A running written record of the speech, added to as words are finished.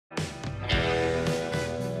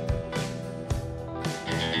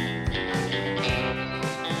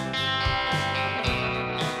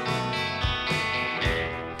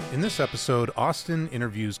this episode, Austin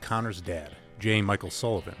interviews Connor's dad, J. Michael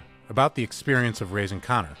Sullivan, about the experience of raising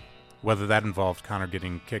Connor, whether that involved Connor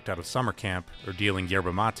getting kicked out of summer camp or dealing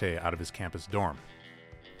yerba mate out of his campus dorm.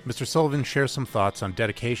 Mr. Sullivan shares some thoughts on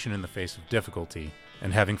dedication in the face of difficulty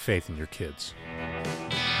and having faith in your kids.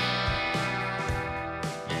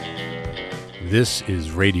 This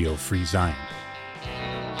is Radio Free Zion.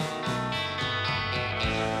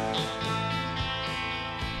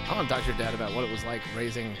 I want to talk to your dad about what it was like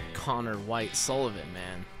raising Connor White Sullivan,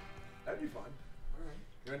 man. That'd be fun. All right.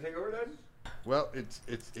 You want to take over, Dad? Well,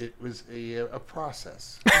 it was a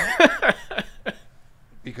process.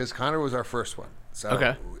 Because Connor was our first one.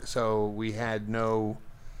 So we had no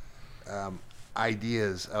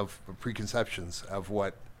ideas of preconceptions of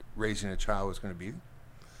what raising a child was going to be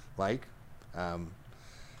like. Connor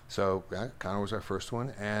was our first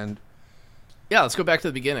one. And yeah, let's go back to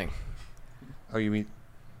the beginning. Oh, you mean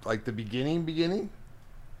like the beginning?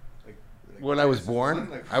 Like when I was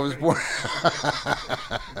born? I was born.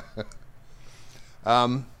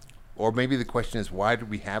 Or maybe the question is, why did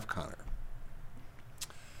we have Connor?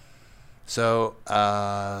 So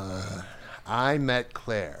I met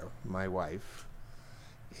Claire, my wife,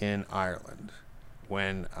 in Ireland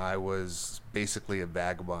when I was basically a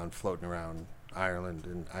vagabond floating around Ireland,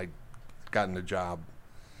 and I'd gotten a job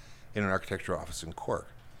in an architecture office in Cork.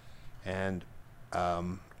 And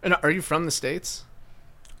are you from the States?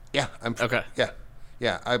 Yeah, okay.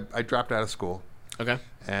 Yeah. I dropped out of school. Okay.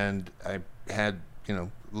 And I had a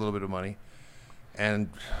little bit of money, and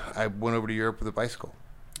I went over to Europe with a bicycle.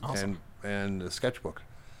 Awesome. And a sketchbook,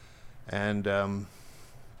 and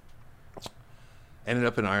ended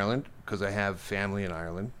up in Ireland because I have family in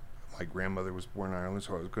Ireland. My grandmother was born in Ireland,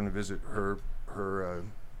 so I was going to visit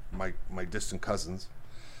my distant cousins.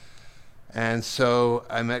 And so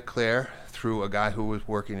I met Claire through a guy who was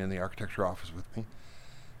working in the architecture office with me,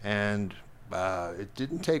 and it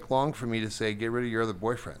didn't take long for me to say, "Get rid of your other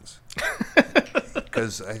boyfriends,"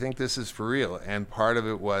 because I think this is for real. And part of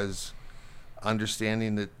it was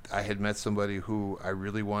understanding that I had met somebody who I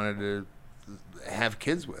really wanted to have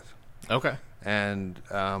kids with. Okay. And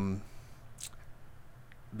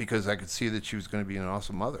because I could see that she was going to be an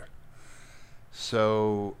awesome mother.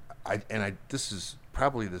 So this is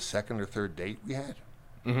probably the second or third date we had.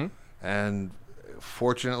 Mm-hmm. And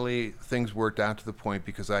fortunately, things worked out to the point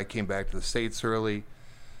because I came back to the States early.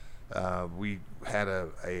 We had a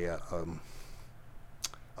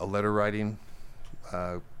letter writing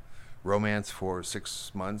romance for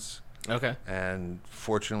 6 months. Okay. And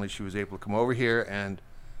fortunately, she was able to come over here, and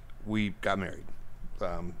we got married. There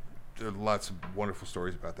are lots of wonderful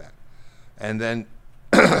stories about that. And then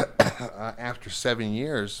after 7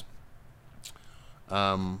 years,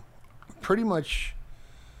 pretty much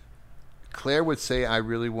Claire would say I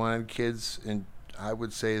really wanted kids, and I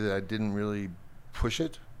would say that I didn't really push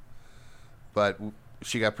it, but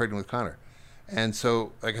she got pregnant with Connor. And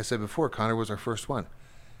so, like I said before, Connor was our first one.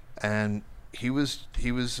 And he was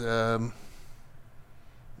a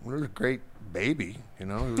great baby, He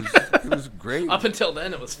was great. Up until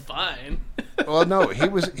then, it was fine. Well, no, he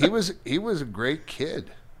was a great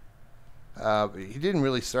kid. He didn't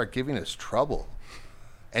really start giving us trouble,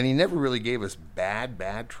 and he never really gave us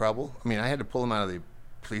bad trouble. I mean, I had to pull him out of the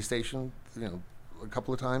police station, a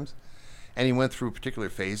couple of times, and he went through particular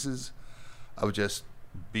phases of just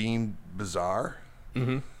being bizarre.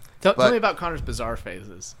 Mm-hmm. Tell me about Connor's bizarre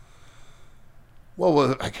phases.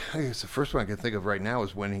 Well, I guess the first one I can think of right now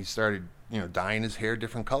is when he started, dyeing his hair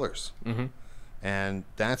different colors. Mm-hmm. And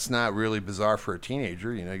that's not really bizarre for a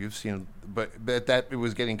teenager. You've seen, but that it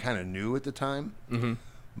was getting kind of new at the time. Mm-hmm.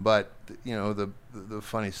 But, the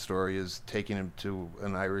funny story is taking him to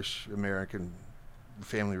an Irish-American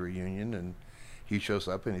family reunion, and he shows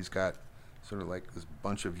up and he's got sort of like this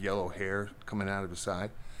bunch of yellow hair coming out of his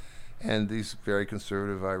side. And these very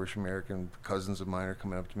conservative Irish-American cousins of mine are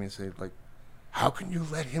coming up to me and say, like, "How can you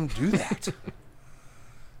let him do that?"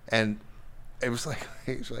 And it was like,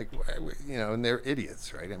 and they're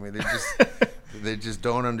idiots, right? I mean, they just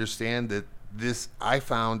don't understand that this. I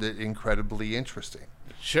found it incredibly interesting.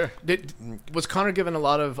 Sure. Was Connor given a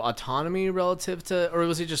lot of autonomy relative to, or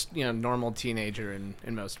was he just normal teenager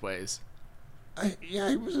in most ways? He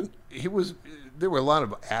was. There were a lot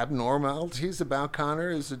of abnormalities about Connor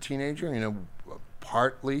as a teenager.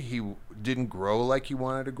 Partly he didn't grow like he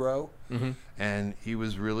wanted to grow, mm-hmm. and he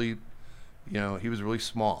was really, he was really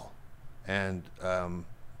small, and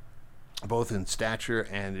both in stature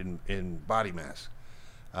and in body mass,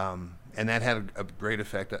 and that had a great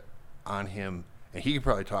effect on him. And he could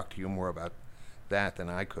probably talk to you more about that than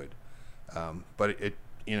I could, but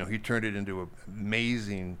he turned it into an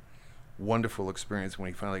amazing, wonderful experience when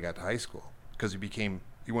he finally got to high school because he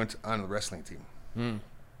went on the wrestling team.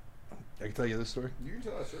 I can tell you this story. You can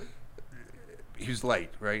tell us, sir. He was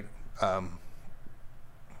light, right? He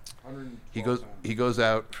 112 goes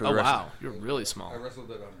out for the Oh wrestling. wow, you're really small. I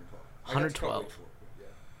wrestled at 112. 112. Yeah.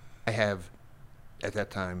 I have, at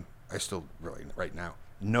that time, I still really, right now,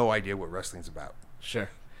 no idea what wrestling's about. Sure.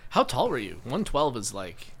 How tall were you? 112 is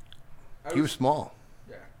like He was small,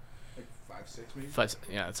 Yeah. Like 5'6", maybe? 5.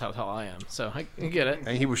 Yeah, that's how tall I am. So I get it.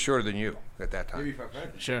 and he was shorter than you at that Maybe time.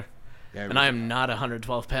 5'9". Sure. Yeah, And I am not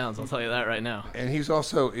 112 pounds. I'll tell you that right now. And he was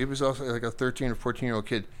also like a 13 or 14-year-old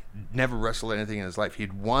kid, never wrestled anything in his life.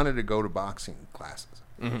 He'd wanted to go to boxing classes,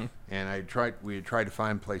 and we had tried to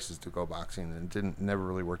find places to go boxing, and it never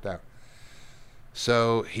really worked out.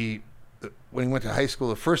 So when he went to high school,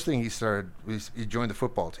 the first thing he started was he joined the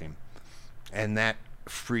football team, and that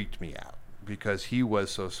freaked me out because he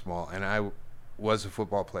was so small, and I was a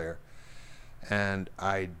football player, and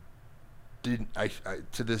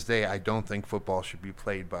to this day, I don't think football should be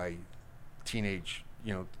played by teenage,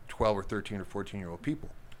 12 or 13 or 14-year-old people.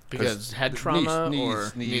 Because head trauma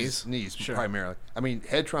or knees Sure. primarily. I mean,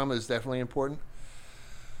 head trauma is definitely important,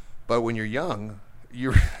 but when you're young,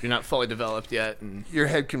 You're not fully developed yet, and your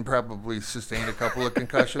head can probably sustain a couple of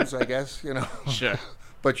concussions, I guess, sure.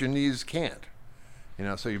 but your knees can't.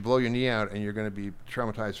 So you blow your knee out and you're going to be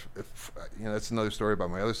traumatized. That's another story about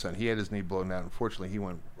my other son. He had his knee blown out. Unfortunately, he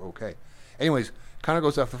went okay. Anyways, Connor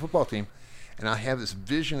goes off the football team, and I have this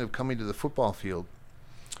vision of coming to the football field,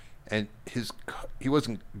 and he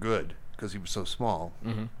wasn't good because he was so small,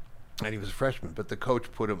 and he was a freshman, but the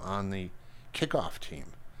coach put him on the kickoff team,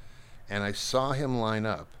 and I saw him line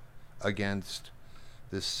up against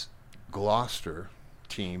this Gloucester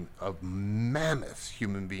team of mammoth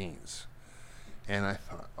human beings. And I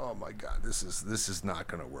thought, oh my God, this is not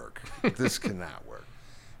going to work. This cannot work.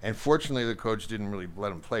 And fortunately, the coach didn't really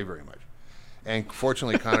let him play very much. And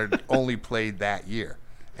fortunately, Connor only played that year,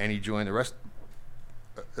 and he joined the rest.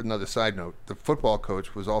 Another side note: the football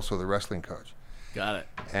coach was also the wrestling coach. Got it.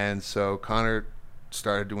 And so Connor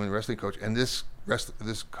started doing the wrestling coach, and this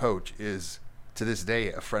coach is to this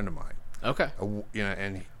day a friend of mine. Okay.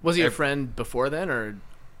 And Was he a friend before then, or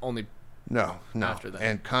only? No. After that.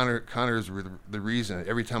 And Connor is the reason.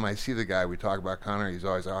 Every time I see the guy, we talk about Connor. He's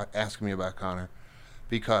always asking me about Connor,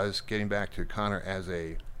 because getting back to Connor as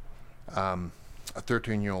a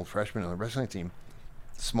 13-year-old freshman on the wrestling team,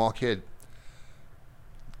 small kid,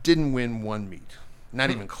 didn't win one meet, not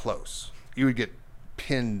even close. You would get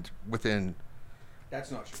pinned within That's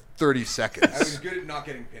not true. 30 seconds. I was good at not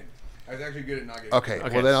getting pinned. I was actually good at not getting Okay,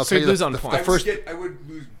 pinned. well then I'll So tell you'd you lose on the points. first I would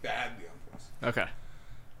lose badly on points. Okay.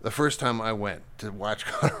 the first time I went to watch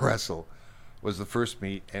Connor wrestle was the first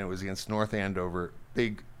meet, and it was against North Andover.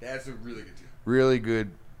 Big, That's a really good team. really good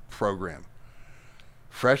program.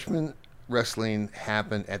 Freshman wrestling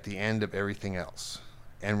happened at the end of everything else,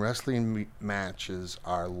 and wrestling matches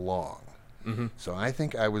are long. So I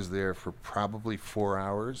think I was there for probably 4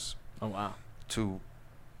 hours. Oh wow. To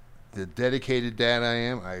the dedicated dad I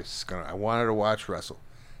am, I wanted to watch wrestle.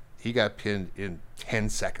 He got pinned in 10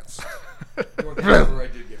 seconds. North Andover, I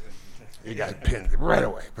did get pinned. He got pinned right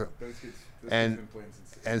away. Those kids And- have been playing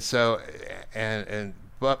since. And so,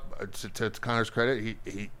 but to Connor's credit,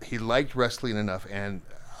 he liked wrestling enough, and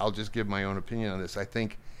I'll just give my own opinion on this. I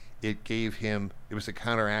think it gave him, it was a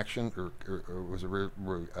counteraction, or was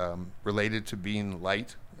related to being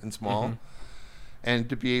light and small, and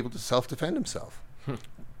to be able to self-defend himself.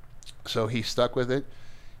 So he stuck with it.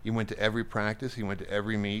 He went to every practice. He went to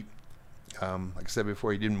every meet. Like I said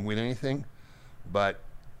before, he didn't win anything, but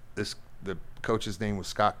the coach's name was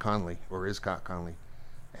Scott Conley, or is Scott Conley,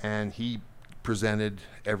 and he presented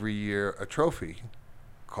every year a trophy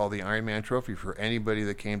called the Iron Man Trophy for anybody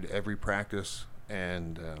that came to every practice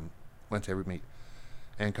and went to every meet.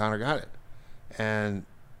 And Connor got it. And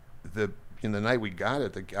the night we got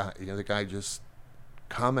it, the guy just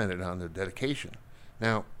commented on the dedication.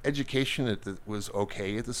 Now, education was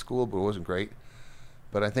okay at the school, but it wasn't great.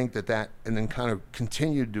 But I think that and then kind of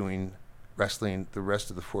continued doing wrestling the rest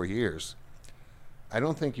of the 4 years. I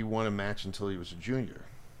don't think he won a match until he was a junior.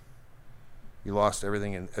 He lost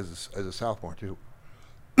everything as a sophomore too.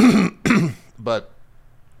 But,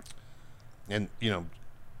 and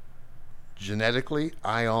genetically,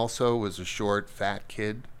 I also was a short, fat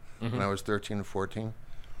kid when I was 13 and 14,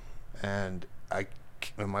 and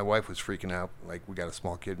my wife was freaking out, like we got a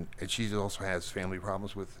small kid, and she also has family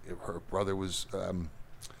problems with her brother was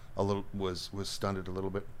was stunted a little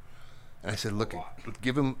bit. And I said, look,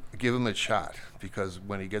 give him a shot, because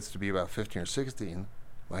when he gets to be about 15 or 16,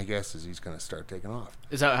 my guess is he's going to start taking off.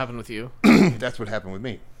 Is that what happened with you? That's what happened with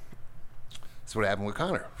me. That's what happened with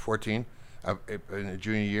Connor. 14, in a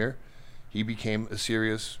junior year, he became a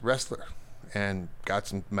serious wrestler and got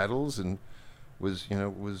some medals and was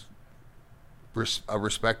a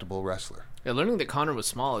respectable wrestler. Yeah, learning that Connor was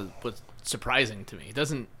small was surprising to me. It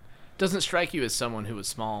doesn't strike you as someone who was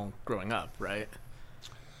small growing up, right?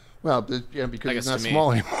 Well, because he's not to me.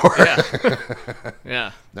 small anymore. Yeah.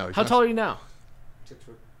 Yeah. No, he's How not. tall are you now? 6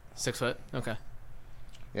 foot. 6 foot. Okay.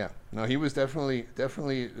 Yeah, no, he was definitely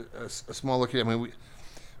a small looking. I mean,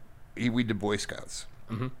 we did Boy Scouts,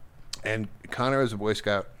 and Connor as a Boy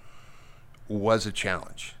Scout was a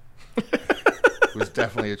challenge. It was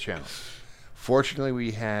definitely a challenge. Fortunately,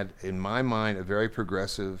 we had, in my mind, a very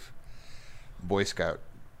progressive Boy Scout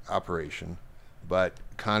operation, but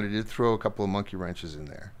Connor did throw a couple of monkey wrenches in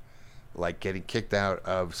there, like getting kicked out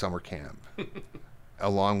of summer camp,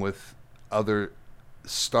 along with other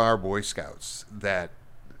star Boy Scouts that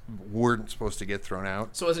weren't supposed to get thrown out.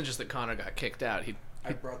 So it wasn't just that Connor got kicked out. He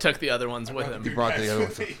I brought took the other ones I with brought him. the He brought the guys other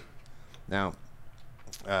with ones. me. Now,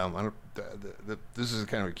 this is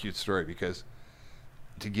kind of a cute story because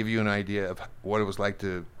to give you an idea of what it was like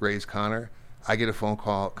to raise Connor, I get a phone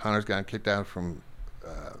call. Connor's gotten kicked out from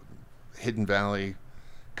Hidden Valley.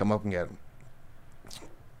 Come up and get him.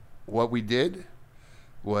 What we did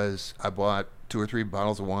was I bought 2 or 3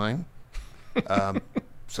 bottles of wine,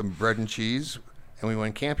 some bread and cheese, and we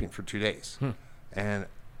went camping for 2 days. And,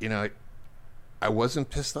 I wasn't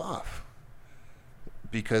pissed off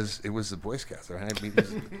because it was the Boy Scouts. Right? I mean,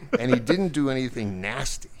 and he didn't do anything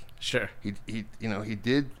nasty. Sure. He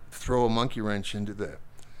did throw a monkey wrench into the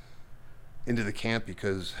camp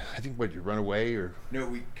because I think you run away or No,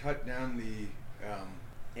 we cut down the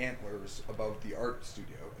antlers above the art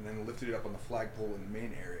studio and then lifted it up on the flagpole in the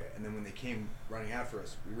main area. And then when they came running after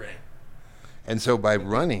us, we ran. and so by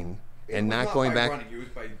running and It was not going by back. running, it was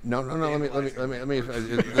by No. Let me.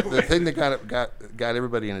 vandalizing. The thing that got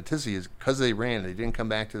everybody in a tizzy is because they ran, they didn't come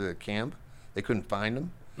back to the camp. They couldn't find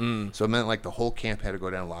them, so it meant like the whole camp had to go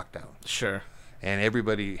down lockdown, Sure. and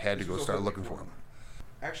everybody had to This go was start also looking for before. them.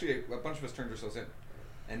 Actually, a bunch of us turned ourselves in,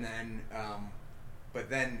 and then, but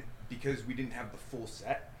then because we didn't have the full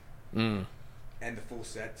set, and the full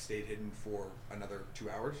set stayed hidden for another 2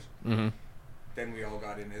 hours, then we all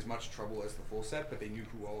got in as much trouble as the full set. But they knew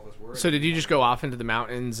who all of us were. So did you just go off into the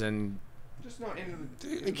mountains and? Just not into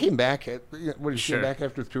the. They came back came Sure. back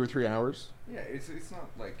after 2 or 3 hours. Yeah, it's not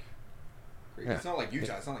like. Crazy. Yeah. It's not like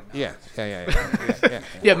Utah. It's not like Yeah, mountains. yeah.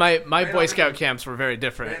 Yeah, my Ran Boy off Scout into- camps were very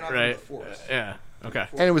different, ran off right? into the forest. Yeah. Okay.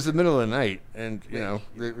 And it was the middle of the night, and they're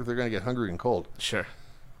going to get hungry and cold. Sure.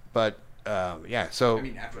 But yeah, so I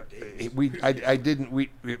mean, after days. I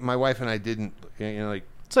didn't. My wife and I didn't.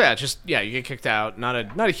 So yeah, you get kicked out. Not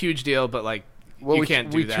a huge deal, but like you can't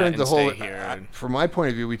do that turned and the whole. stay here. and- From my point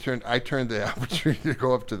of view, I turned the opportunity to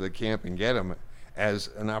go up to the camp and get him as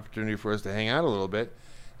an opportunity for us to hang out a little bit,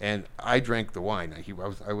 and I drank the wine.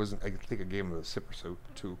 I wasn't. I think I gave him a sip or so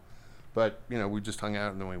too, but we just hung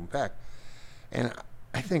out and then we went back, and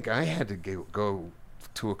I think I had to go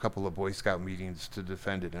to a couple of Boy Scout meetings to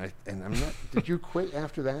defend it, and I'm not. Did you quit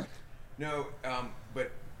after that? No,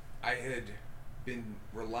 but I had been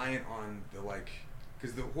reliant on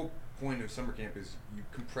because the whole point of summer camp is you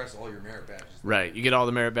compress all your merit badges. Right. You get all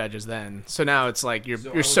the merit badges then. So now it's like you're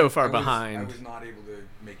I so was- far I was- behind. I was not able to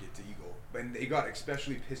make it to Eagle. And they got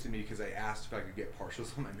especially pissed at me because I asked if I could get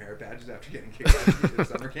partials on my merit badges after getting kicked out of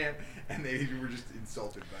summer camp, and they were just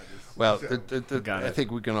insulted by this. Well, So- Got I it. think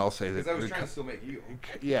we can all say that. because I was trying to still make Eagle.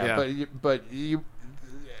 Yeah, Yeah. but you,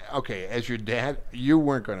 okay, as your dad, you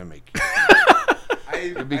weren't going to make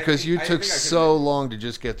it because you took so long to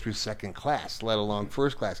just get through second class, let alone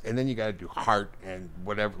first class, and then you got to do heart and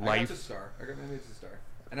whatever I got the life. star. I got my to star,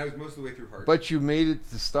 and I was most of the way through heart. But you made it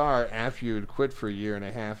to star after you had quit for a year and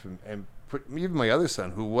a half, and put even my other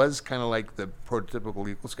son, who was kind of like the prototypical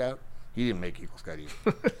Eagle Scout, he didn't make Eagle Scout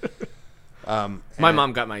either. My and-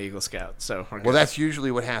 mom got my Eagle Scout, so we're Well, good. that's usually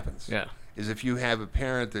what happens. Yeah. Is if you have a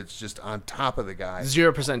parent that's just on top of the guy.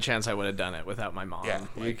 0% chance I would have done it without my mom. Yeah,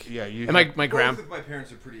 Like, you and my Both grand. of my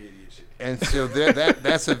parents are pretty ADHD. And so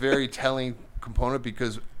that's a very telling component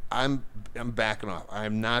because I'm backing off.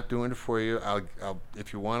 I'm not doing it for you. I'll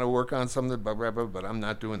if you want to work on something, blah, blah, blah, but I'm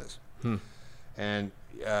not doing this. And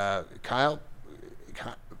Kyle,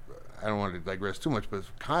 I don't want to digress too much, but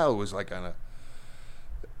Kyle was like on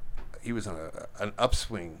an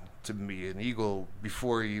upswing to be an Eagle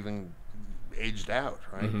before he even aged out,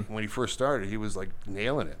 right? When he first started, he was like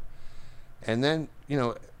nailing it. And then, And then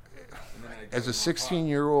I as a got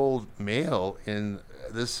 16-year-old male in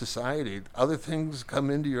this society, other things come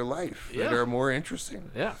into your life that Yeah. are more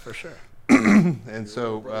interesting. Yeah, for sure. And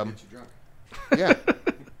so, Brother gets you drunk. yeah.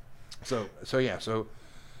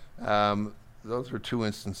 Those are two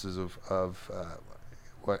instances of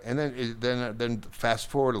what, and then fast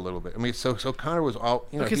forward a little bit. I mean, so Conor was all,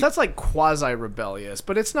 because that's like quasi rebellious,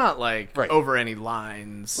 but it's not like Right. over any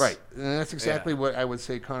lines. right, and that's exactly Yeah. what I would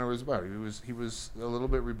say Conor was about. He was a little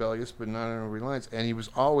bit rebellious, but not on every lines, and he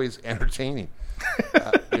was always entertaining.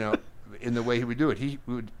 In the way he would do it. He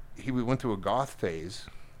went through a goth phase,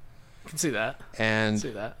 I can see that. and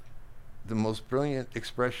See that. the most brilliant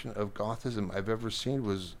expression of gothism I've ever seen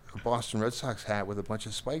was a Boston Red Sox hat with a bunch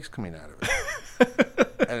of spikes coming out of it.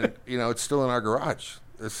 And it's still in our garage.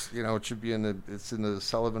 It should be in the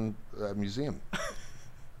Sullivan Museum.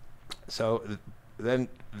 So then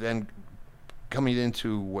coming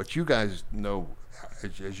into what you guys know,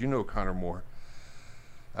 as you know Conor more,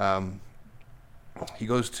 he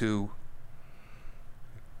goes to,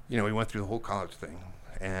 he went through the whole college thing,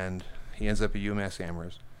 and he ends up at UMass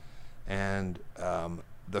Amherst. And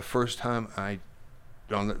the first time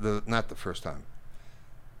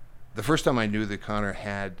the first time I knew that Conor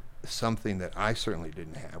had something that I certainly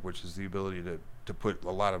didn't have, which is the ability to put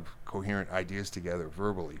a lot of coherent ideas together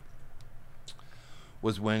verbally,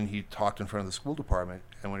 was when he talked in front of the school department,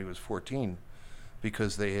 and when he was 14,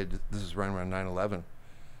 because this is right around 9/11,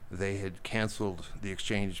 they had canceled the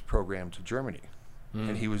exchange program to Germany,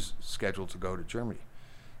 and he was scheduled to go to Germany,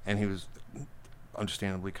 and he was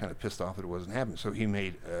understandably kind of pissed off that it wasn't happening. So he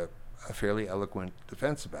made a fairly eloquent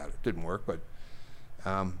defense about it. Didn't work, but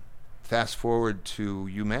fast forward to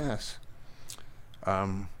UMass.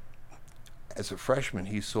 As a freshman,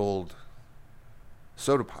 he sold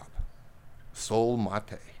soda pop, Sol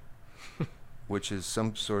Mate, which is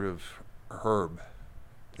some sort of herb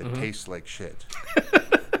that tastes like shit.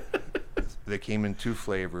 They came in 2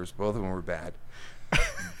 flavors. Both of them were bad,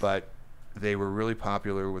 but they were really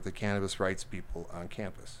popular with the cannabis rights people on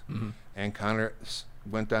campus. And Conor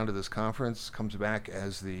went down to this conference, comes back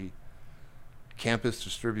as the campus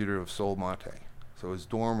distributor of Sol Mate. So his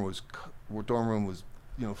dorm room was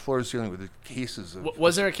floor to ceiling with the cases of.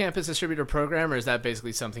 Was there a campus distributor program, or is that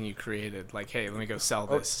basically something you created? Like, hey, let me go sell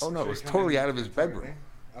this. Oh no, it was totally out of his bedroom.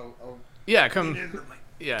 Yeah, come.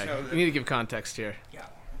 Yeah, you need to give context here.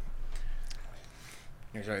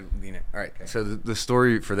 Here's how I lean it. All right. Okay. So the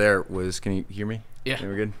story for there was. Can you hear me? Yeah.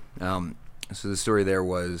 We're good. So the story there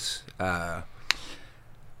was, I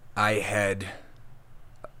had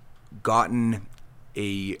gotten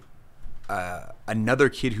another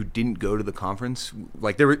kid who didn't go to the conference.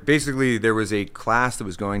 Like there was a class that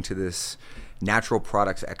was going to this Natural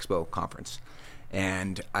Products Expo conference,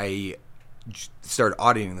 and I started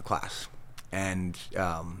auditing the class, and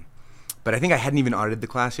but I think I hadn't even audited the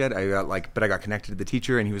class yet. But I got connected to the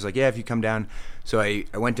teacher, and he was like, "Yeah, if you come down." So I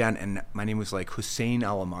went down, and my name was like Hussein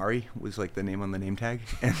Al-Amari was like the name on the name tag,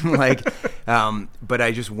 and but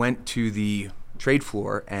I just went to the trade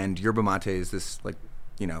floor, and yerba mate is this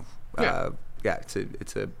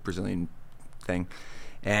it's a Brazilian thing,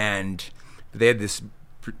 and they had this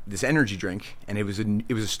energy drink, and it was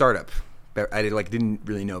a startup. I didn't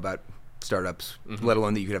really know about startups, let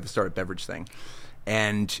alone that you could have a startup beverage thing.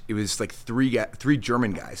 And it was like three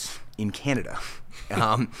German guys in Canada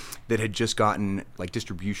that had just gotten like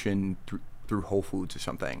distribution through Whole Foods or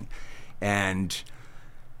something, and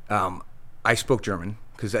I spoke German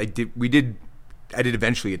because I did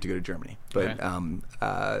eventually get to go to Germany, but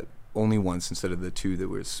Okay. Only once instead of the 2 that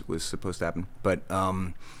was supposed to happen. But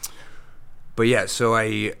yeah, so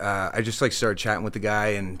I just like started chatting with the guy,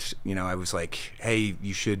 and I was like, hey,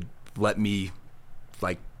 you should let me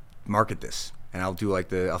like market this, and I'll do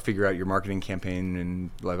I'll figure out your marketing campaign and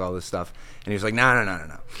like all this stuff. And he was like,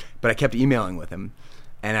 no. But I kept emailing with him,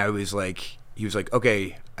 and he was like,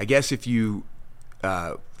 okay, I guess if you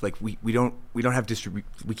we don't have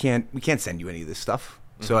we can't send you any of this stuff.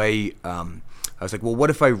 So I was like, well, what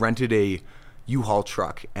if I rented a U-Haul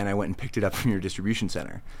truck and I went and picked it up from your distribution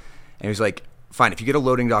center? And he was like, fine, if you get a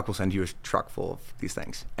loading dock, we'll send you a truck full of these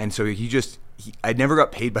things. And so I never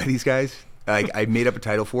got paid by these guys. Like I made up a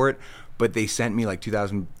title for it, but they sent me like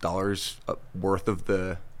 $2,000 worth of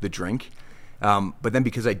the drink. But then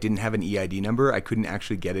because I didn't have an EID number, I couldn't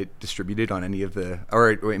actually get it distributed on any of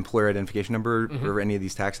or employer identification number or any of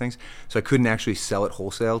these tax things. So I couldn't actually sell it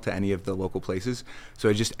wholesale to any of the local places. So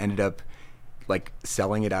I just ended up like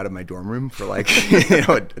selling it out of my dorm room for like $1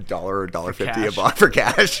 or $1.50 a bottle for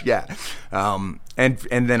cash. Yeah. And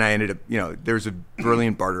then I ended up, there's a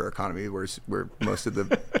brilliant barter economy where most of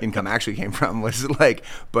the income actually came from was like,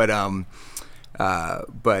 but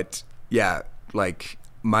yeah, like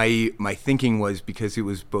my thinking was because it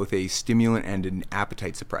was both a stimulant and an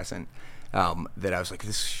appetite suppressant. that I was like,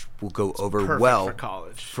 this will go over perfect well for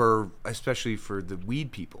college. especially for the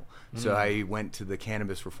weed people. So I went to the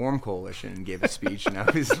Cannabis Reform Coalition and gave a speech, and I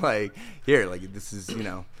was like, here, like, this is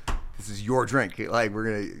your drink. Like, we're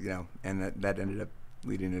gonna, and that ended up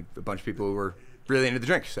leading to a bunch of people who were really into the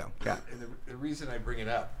drink. So yeah. And the reason I bring it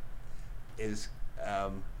up is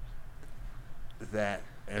that,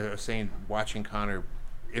 as I was saying, watching Connor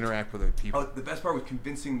interact with other people. Oh, the best part was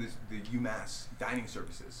convincing the UMass dining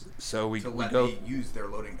services So we to we let go. me use their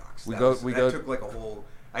loading docks. We That go- was- we that go- took like a whole.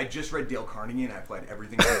 I just read Dale Carnegie and I applied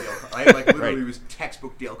everything to Dale. I like literally Right. was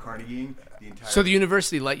textbook Dale Carnegie the entire. So the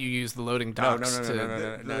university let you use the loading No, docks no, to... no, no, no,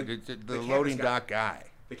 no, the- no. the The campus loading guy. dock guy.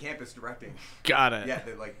 the campus directing. Got it. Yeah,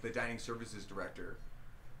 the dining services director.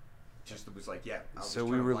 Just was like, yeah. I'll just So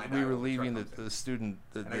try we to were blind we eye were when the truck leaving comes in. the student.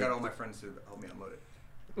 And I got all my friends to help me unload it.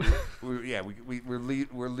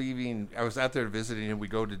 We're leaving. I was out there visiting, and we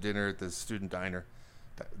go to dinner at the student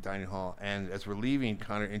dining hall. And as we're leaving,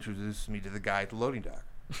 Connor introduced me to the guy at the loading dock,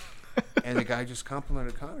 and the guy just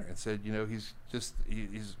complimented Connor and said,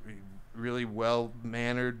 he's really well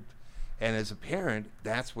mannered, and as a parent,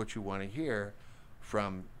 that's what you want to hear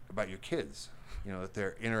about your kids. That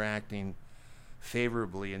they're interacting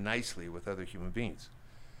favorably and nicely with other human beings.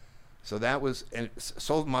 So that was, and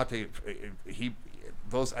Sol Mate,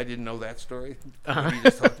 I didn't know that story. What he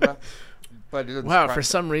just talked about. But it doesn't Wow, surprise- for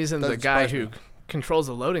some reason, the doesn't guy surprise who me. controls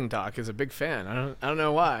the loading dock is a big fan. I don't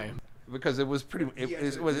know why. Because it was pretty.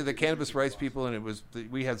 It was the cannabis rights people, and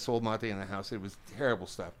we had Sol Mate in the house. It was terrible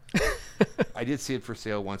stuff. I did see it for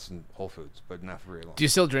sale once in Whole Foods, but not for very long. Do you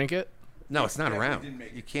still drink it? No, it's not Yeah, we around. didn't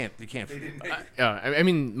make You it. can't. They didn't make it. I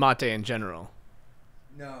mean mate in general.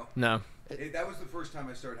 No. No. That was the first time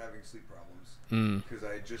I started having sleep problems. Because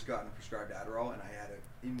I had just gotten prescribed Adderall and I had an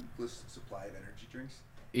endless supply of energy drinks.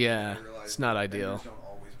 Yeah, I realized it's not that ideal. vendors don't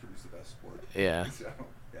always produce the best sport. Yeah.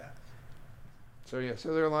 So, yeah.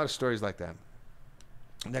 So there are a lot of stories like that.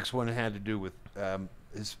 Next one had to do with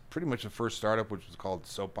his pretty much the first startup, which was called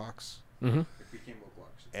Soapbox, Mm-hmm. It became local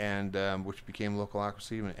actually. and which became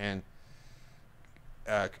Localocracy, and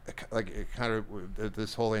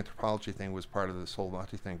this whole anthropology thing was part of this whole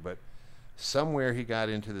Mate thing, but somewhere he got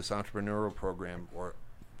into this entrepreneurial program or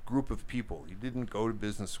group of people. He didn't go to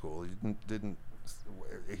business school. He didn't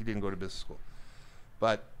go to business school,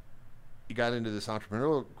 but he got into this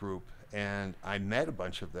entrepreneurial group, and I met a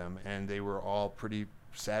bunch of them, and they were all pretty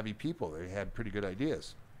savvy people. They had pretty good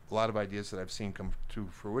ideas, a lot of ideas that I've seen come to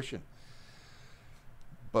fruition.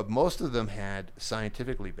 But most of them had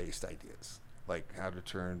scientifically based ideas, like how to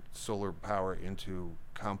turn solar power into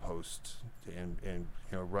compost and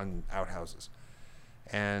run outhouses.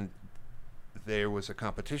 And there was a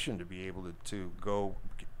competition to be able to go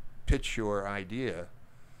pitch your idea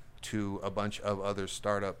to a bunch of other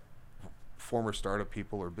former startup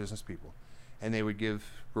people or business people, and they would give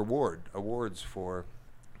awards for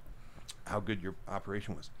how good your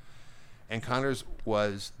operation was. And Connor's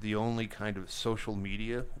was the only kind of social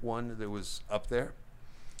media one that was up there,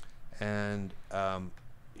 and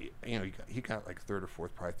he got like third or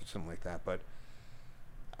fourth prize or something like that. But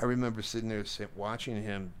I remember sitting there watching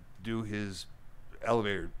him do his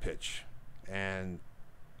elevator pitch and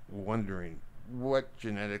wondering what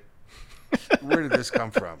genetic, where did this come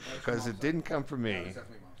from? Because it didn't come from That was me.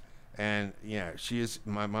 definitely mom's. And yeah, she is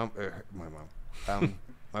my mom.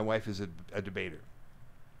 My wife is a debater,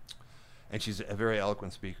 and she's a very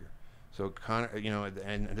eloquent speaker. So Connor,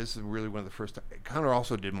 and this is really one of the first. Connor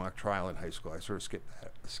also did mock trial in high school. I sort of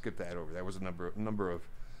skipped that over. That was a number of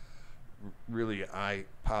really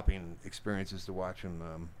eye-popping experiences to watch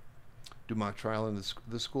him do mock trial, and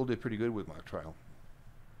the school did pretty good with mock trial.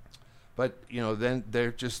 But then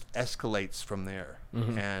there just escalates from there,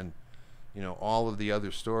 and all of the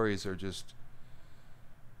other stories are just.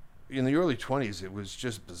 In the early 20s, it was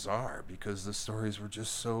just bizarre because the stories were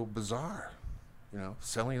just so bizarre.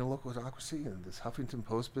 Selling a Localocracy and this Huffington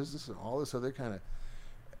Post business and all this other kind of.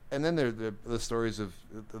 And then there are the stories of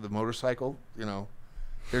the motorcycle.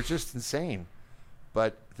 They're just insane,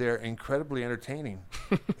 but they're incredibly entertaining,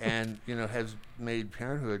 and has made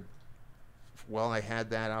parenthood. Well, I had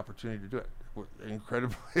that opportunity to do it.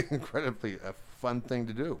 Incredibly a fun thing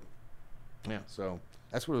to do. Yeah, so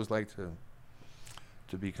that's what it was like to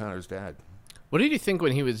be Connor's dad. What did you think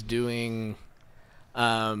when he was doing,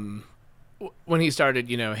 when he started,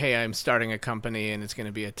 hey, I'm starting a company and it's going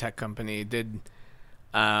to be a tech company,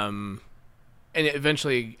 and it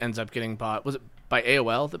eventually ends up getting bought. Was it by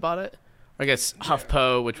AOL that bought it? Or I guess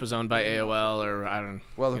HuffPo, which was owned by AOL, or I don't know.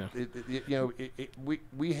 Well,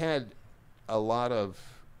 we had a lot of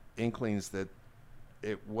inklings that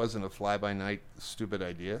it wasn't a fly-by-night stupid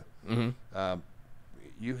idea. Mm-hmm.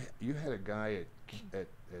 you had a guy at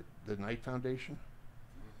the Knight Foundation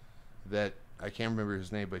that I can't remember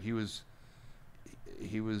his name, but he was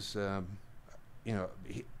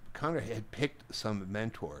Conor had picked some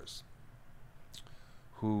mentors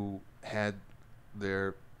who had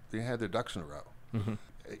their ducks in a row. Mm-hmm.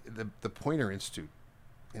 The Poynter Institute,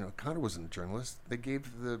 Conor wasn't a journalist. They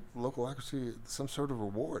gave the local Locracy some sort of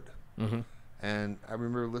reward, Mm-hmm. and I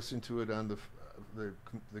remember listening to it on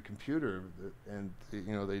the computer, and they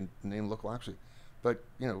named local Locracy, but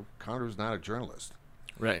Conor was not a journalist,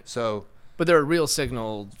 Right. so. But there were real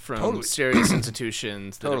signal from Totally. serious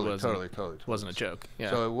institutions that Totally, it totally. wasn't a joke. Yeah.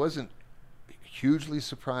 So it wasn't hugely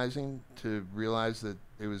surprising to realize that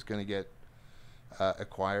it was going to get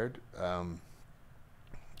acquired,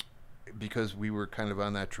 because we were kind of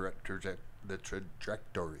on that trajectory.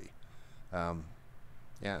 So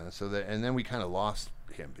and then we kind of lost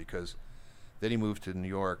him because then he moved to New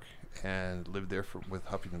York and lived there with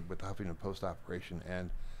the Huffington Post operation, and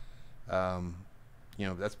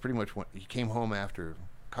that's pretty much when he came home after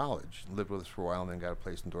college and lived with us for a while, and then got a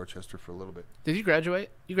place in Dorchester for a little bit. Did you graduate?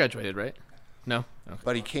 You graduated, right? No. Okay.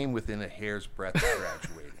 But he came within a hair's breadth of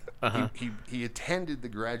graduating. Uh-huh. He attended the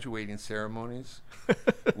graduating ceremonies.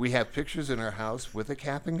 We have pictures in our house with a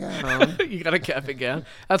cap and gown on. You got a cap and gown.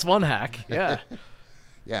 That's one hack. Yeah.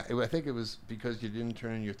 Yeah, I think it was because you didn't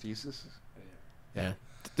turn in your thesis. Yeah.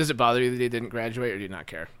 Does it bother you that you didn't graduate, or do you not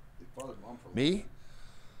care? It bothered Mom for a Me?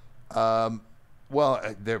 Well,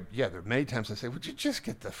 there are many times I say, would you just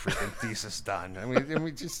get the freaking thesis done? I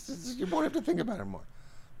mean, just you won't have to think about it more.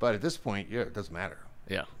 But at this point, it doesn't matter.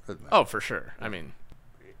 Yeah. Doesn't matter. Oh, for sure. I mean,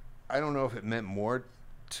 I don't know if it meant more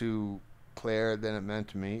to Claire than it meant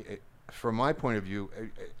to me. From my point of view,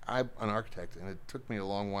 I'm an architect, and it took me a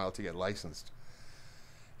long while to get licensed.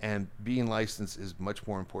 And being licensed is much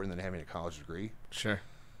more important than having a college degree. sure.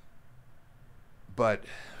 But,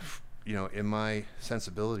 in my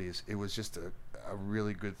sensibilities, it was just a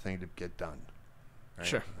really good thing to get done. Right?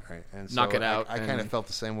 Sure. Right. And Knock so it out I kind of and- felt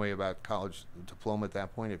the same way about college diploma at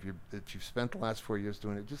that point. If you've spent the last 4 years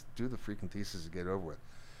doing it, just do the freaking thesis and get it over with.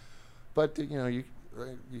 But you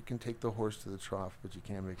can take the horse to the trough, but you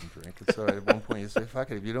can't make him drink. And so at one point you say,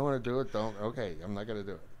 "Fuck it! If you don't want to do it, don't. Okay, I'm not going to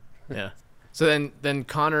do it." Yeah. So then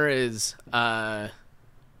Conor is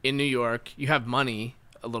in New York. You have money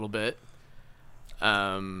a little bit,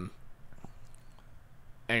 and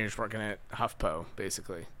you're just working at HuffPo,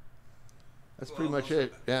 basically. That's pretty much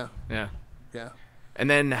it. Yeah, Yeah. yeah. And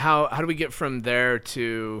then how do we get from there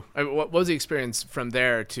to what was the experience from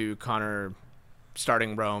there to Conor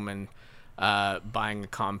starting Rome and buying a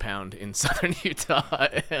compound in southern Utah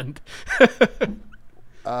and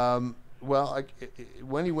Well,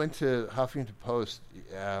 when he went to Huffington Post,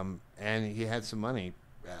 and he had some money,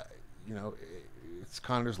 it's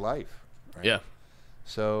Conor's life. Right? yeah.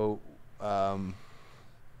 So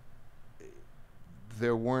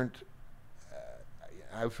there weren't.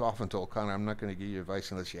 I've often told Conor, I'm not going to give you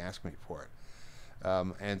advice unless you ask me for it.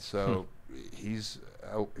 And so he's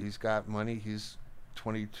got money. He's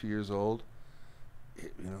 22 years old.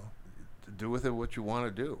 Do with it what you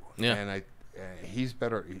want to do. Yeah. And he's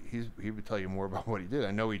better. He would tell you more about what he did.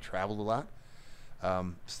 I know he traveled a lot. I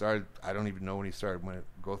don't even know when he started. When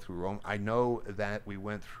go through Rome. I know that we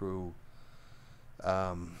went through.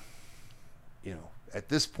 At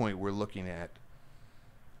this point, we're looking at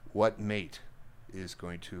what mate is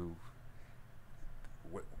going to.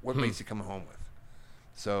 What mate's he coming home with?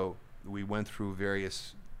 So we went through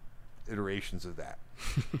various iterations of that.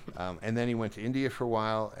 And then he went to India for a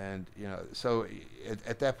while, and so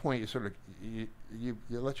at that point you sort of you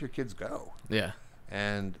let your kids go, Yeah.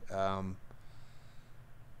 and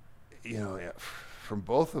from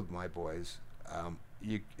both of my boys,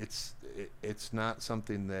 it's not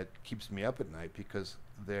something that keeps me up at night because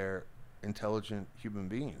they're intelligent human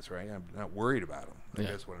beings, right? I'm not worried about them. I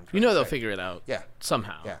guess what I'm trying to they'll say. figure it out. Yeah.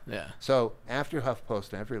 Somehow. Yeah. Yeah. So after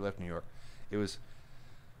HuffPost, after he left New York, it was,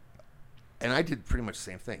 and I did pretty much the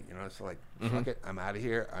same thing. It's like, fuck it, I'm out of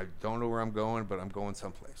here. I don't know where I'm going, but I'm going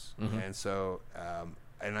someplace. And so,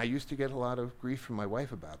 and I used to get a lot of grief from my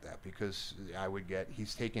wife about that because I would get,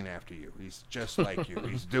 he's taking after you. He's just like you.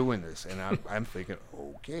 He's doing this. And I'm thinking,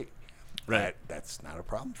 okay, Right. that's not a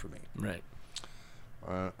problem for me. Right.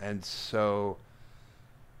 And so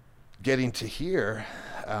getting to here,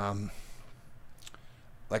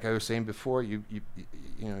 like I was saying before, you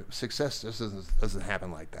success just doesn't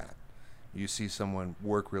happen like that. You see someone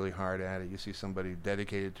work really hard at it. You see somebody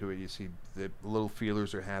dedicated to it. You see the little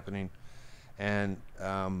feelers are happening. And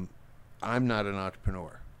I'm not an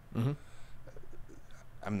entrepreneur. Mm-hmm.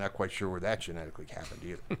 I'm not quite sure where that genetically happened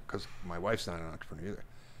either, because my wife's not an entrepreneur either.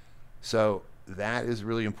 So that is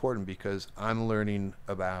really important because I'm learning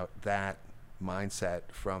about that mindset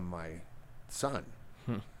from my son.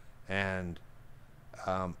 And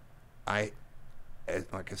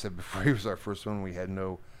like I said before, he was our first one. We had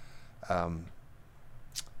no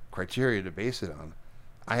criteria to base it on.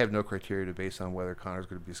 I have no criteria to base on whether Connor's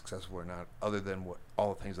going to be successful or not, other than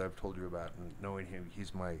all the things I've told you about, and knowing him,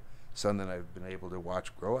 he's my son that I've been able to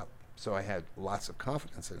watch grow up. So I had lots of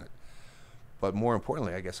confidence in it. But more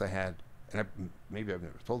importantly, I guess I had, and maybe I've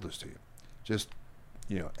never told this to you, just,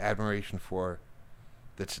 admiration for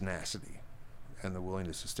the tenacity and the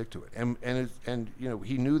willingness to stick to it. And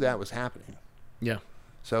he knew that was happening. Yeah.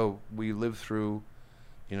 So we lived through,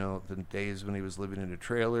 the days when he was living in a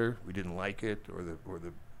trailer. We didn't like it, or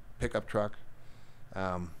the pickup truck.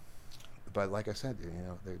 But like I said,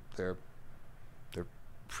 they're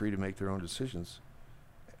free to make their own decisions,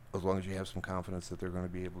 as long as you have some confidence that they're going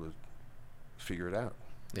to be able to figure it out.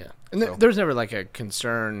 Yeah. And there's never like a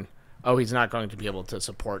concern, he's not going to be able to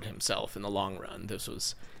support himself in the long run. This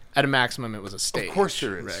was, at a maximum, it was a stage. Of course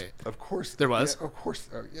there is. Right? Of course. There was? Yeah, of course.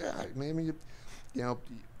 Yeah. I mean,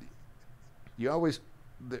 you always,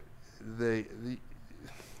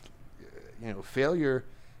 failure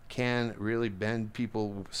can really bend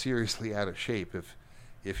people seriously out of shape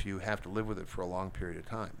if you have to live with it for a long period of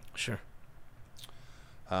time. Sure.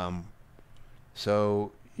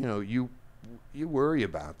 So, you worry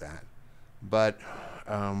about that, but,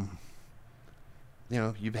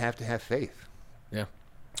 you have to have faith. Yeah.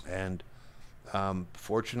 And,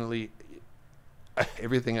 fortunately,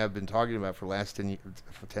 everything I've been talking about for the last 10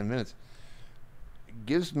 minutes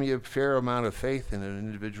gives me a fair amount of faith in an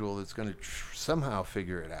individual that's going to somehow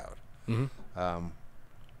figure it out. Mm-hmm.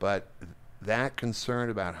 But that concern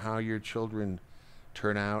about how your children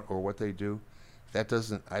turn out or what they do, I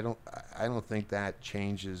don't think that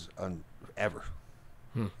changes ever.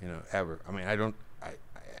 Ever. I mean, I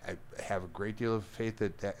have a great deal of faith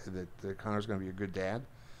that Connor's going to be a good dad,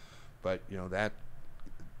 but that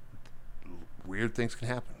weird things can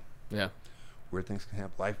happen. Yeah. Weird things can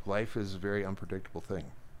happen. Life is a very unpredictable thing.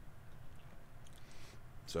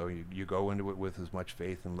 So you go into it with as much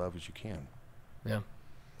faith and love as you can. Yeah.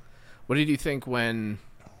 What did you think so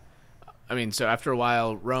after a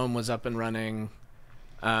while, Rome was up and running.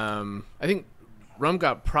 I think Rome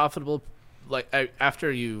got profitable, after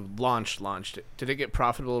you launched it. Did it get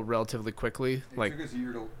profitable relatively quickly? It took us a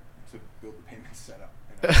year to build the payment setup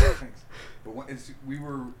and other things. But we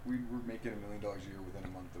were making $1 million a year within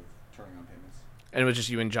a month of turning on payments. And it was just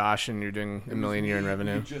you and Josh, and you're doing $1 million a year in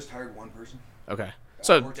revenue? We just hired one person. Okay.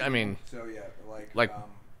 So, So yeah,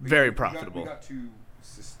 very profitable. We got to,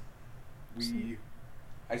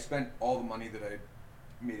 I spent all the money that I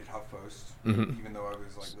made at HuffPost, even though I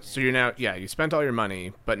was living. So you're now, you spent all your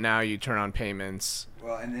money, but now you turn on payments.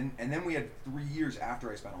 Well, and then we had 3 years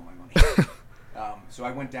after I spent all my money. So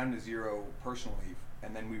I went down to zero personally,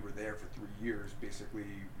 and then we were there for 3 years, basically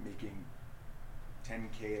making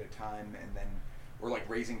 $10K at a time, and then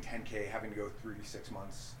raising $10K, having to go 3 to 6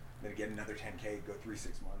 months, then get another $10K, go 3 to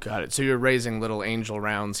 6 months. Got it. So you're raising little angel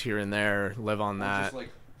rounds here and there, live on that.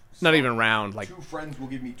 Just not even round, two friends will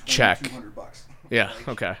give me $200. Yeah.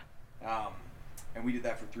 Okay. And we did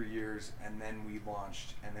that for 3 years, and then we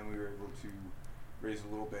launched, and then we were able to raise a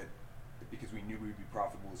little bit because we knew we'd be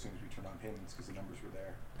profitable as soon as we turned on payments because the numbers were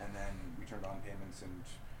there. And then we turned on payments,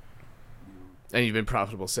 and you've been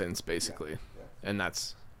profitable since, basically. Yeah. And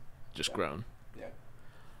that's just grown. Yeah.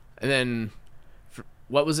 And then,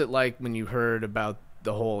 what was it like when you heard about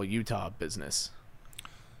the whole Utah business?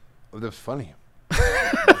 That's funny.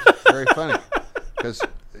 Very funny. Because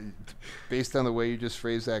based on the way you just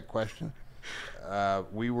phrased that question,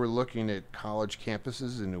 we were looking at college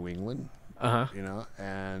campuses in New England,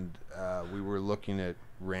 and we were looking at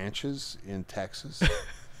ranches in Texas,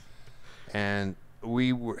 and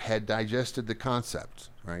we had digested the concept,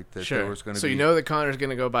 right? That sure. There was going to so be, you know that Connor's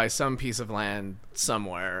going to go buy some piece of land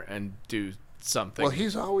somewhere and do something. Well,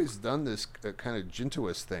 he's always done this kind of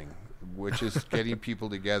Jintoist thing, which is getting people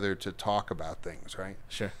together to talk about things, right?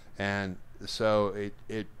 Sure. And so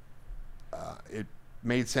it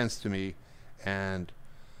made sense to me, and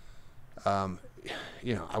I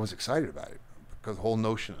was excited about it because the whole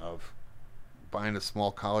notion of buying a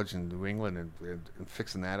small college in New England and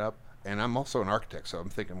fixing that up. And I'm also an architect, so I'm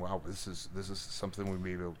thinking, wow, this is something we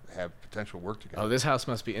may have potential work together. Oh, this house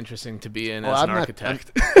must be interesting to be in as an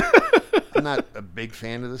architect. I'm not a big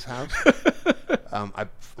fan of this house. I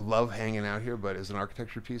love hanging out here, but as an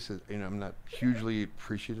architecture piece, I'm not hugely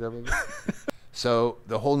appreciative of it. So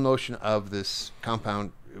the whole notion of this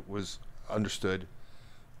compound was understood,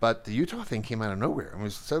 but the Utah thing came out of nowhere. I mean,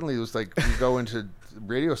 suddenly it was like you go into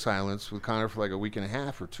radio silence with Connor for like a week and a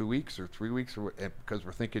half or 2 weeks or 3 weeks because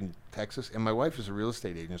we're thinking Texas. And my wife is a real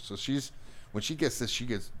estate agent, so when she gets this, she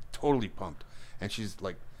gets totally pumped, and she's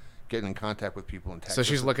like getting in contact with people in Texas. So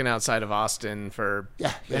she's looking outside of Austin for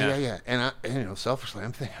yeah. And selfishly,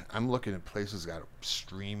 I'm looking at places that got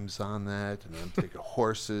streams on that, and I'm thinking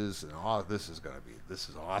horses, and this is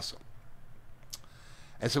awesome.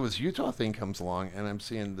 And so this Utah thing comes along, and I'm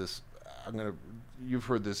seeing this. You've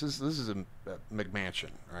heard this. This is a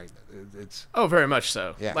McMansion, right? It's very much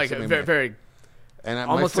so. Yeah, like it's a very, very and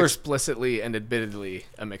almost explicitly and admittedly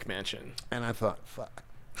a McMansion. And I thought, fuck,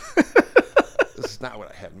 this is not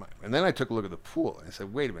what I had in mind. And then I took a look at the pool and I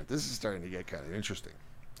said, wait a minute, this is starting to get kind of interesting.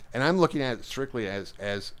 And I'm looking at it strictly as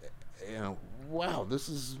wow, this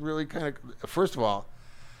is really kind of. First of all,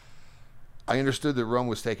 I understood that Rome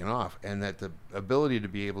was taking off, and that the ability to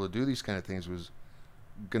be able to do these kind of things was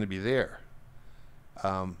going to be there.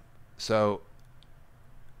 So,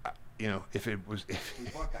 if it was,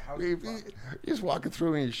 you're just walking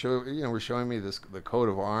through and we're showing me the coat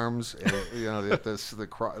of arms and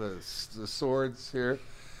the swords here,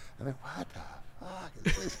 and then what the fuck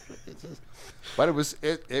is this? But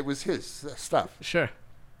it was his stuff. Sure.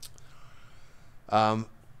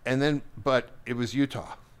 But it was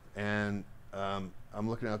Utah, and I'm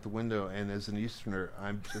looking out the window, and as an Easterner,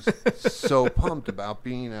 I'm just so pumped about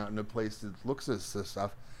being out in a place that looks at this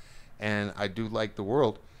stuff, and I do like the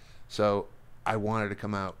world, so I wanted to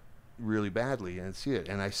come out really badly and see it,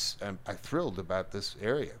 and I'm thrilled about this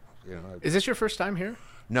area. Is this your first time here?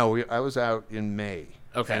 No, I was out in May,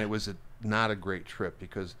 okay, and it was not a great trip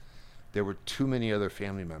because there were too many other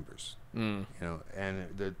family members, and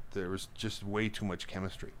there was just way too much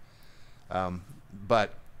chemistry,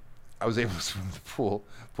 but I was able to swim the pool.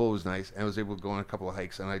 Pool was nice, and I was able to go on a couple of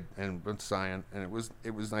hikes, and went to Zion, and it was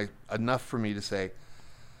nice enough for me to say,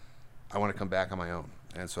 I want to come back on my own,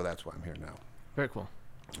 and so that's why I'm here now. Very cool.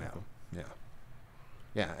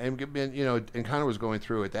 Yeah. And Connor was going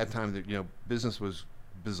through at that time that business was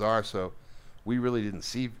bizarre, so we really didn't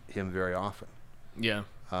see him very often. Yeah.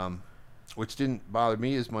 Which didn't bother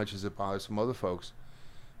me as much as it bothered some other folks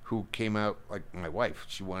who came out, like my wife.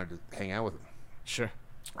 She wanted to hang out with him. Sure.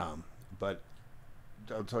 But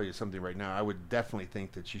I'll tell you something right now. I would definitely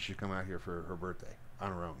think that she should come out here for her birthday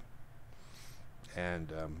on her own.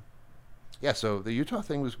 And so the Utah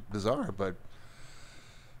thing was bizarre, but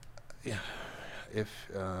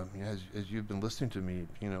if as you've been listening to me,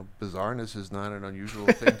 bizarreness is not an unusual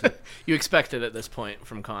thing to. You expect it at this point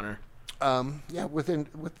from Connor. And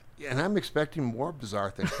I'm expecting more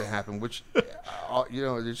bizarre things to happen, which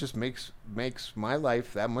it just makes my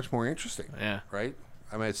life that much more interesting. Yeah. Right.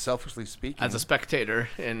 I mean, selfishly speaking, as a spectator,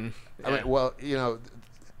 I'm kind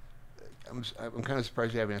of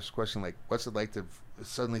surprised you haven't asked a question like, "What's it like to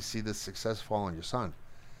suddenly see this success fall on your son?"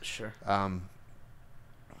 Sure.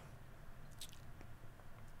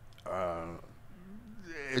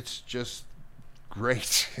 It's just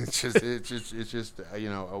great. It's just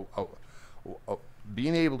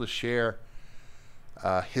being able to share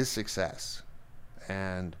his success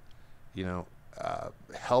and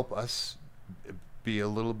help us be a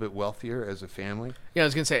little bit wealthier as a family. Yeah, I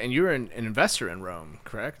was gonna say, and you're an investor in Rome,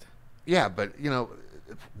 correct? Yeah, but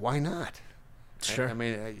why not? Sure. I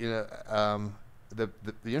mean, the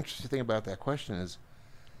interesting thing about that question is,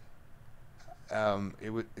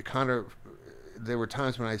 Connor. There were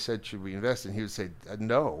times when I said, "Should we invest?" and he would say,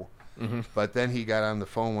 "No." Mm-hmm. But then he got on the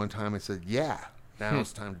phone one time and said, "Yeah, now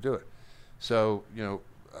it's time to do it." So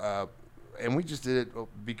and we just did it.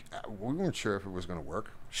 We weren't sure if it was going to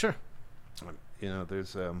work. Sure.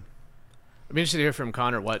 There's. I'd be interested to hear from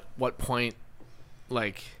Connor. What point,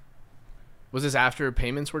 like, was this after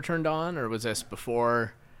payments were turned on, or was this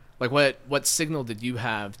before? Like, what signal did you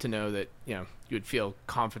have to know that you would feel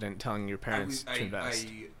confident telling your parents to invest?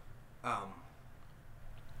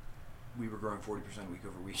 We were growing 40% week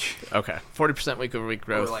over week. Okay, 40% week over week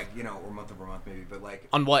growth. Or or month over month maybe, but like.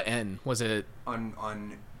 On what end was it?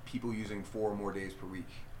 On people using 4 or more days per week.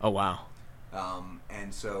 Oh wow.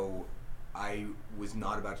 And so I was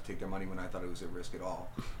not about to take their money when I thought it was at risk at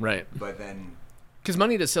all. Right. But then. Because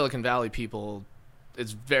money to Silicon Valley people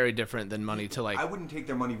is very different than money to like. I wouldn't take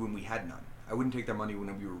their money when we had none. I wouldn't take their money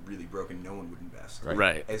when we were really broke and no one would invest.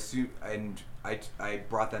 Right. And I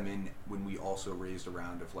brought them in when we also raised a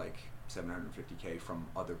round of like $750K from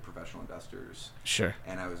other professional investors. Sure.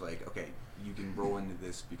 And I was like, okay, you can roll into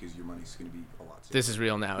this because your money's going to be a lot safer. This is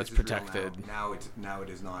real now. It's protected. Now it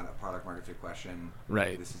is not a product market fit question.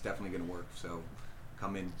 Right. This is definitely going to work. So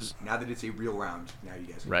come in now that it's a real round. Now you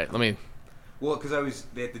guys. Right. Let me. Well, because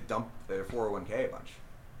they had to dump their 401K a bunch.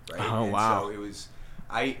 Right. Oh, and wow. So it was.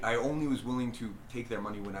 I only was willing to take their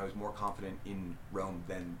money when I was more confident in Rome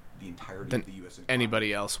than the entirety of the U.S. economy.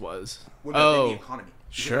 Anybody else was. What about the economy?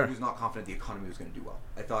 Because Sure. I was not confident the economy was going to do well.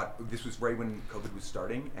 I thought this was right when COVID was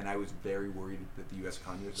starting, and I was very worried that the U.S.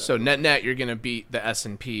 economy was. So net, you're gonna beat the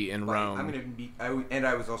S&P in Rome. I'm going to beat. And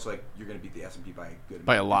I was also like, you're going to beat the S&P by a good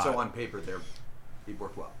By a amount. lot. So on paper, it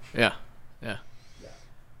worked well. Yeah. Yeah.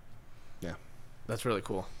 Yeah. That's really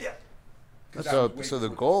cool. Yeah. So the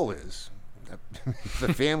goal is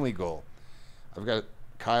the family goal. I've got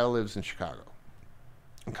Kyle lives in Chicago,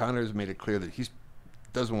 and Connor's made it clear that he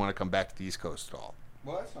doesn't want to come back to the East Coast at all.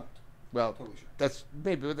 Well, that's not Well, totally sure. that's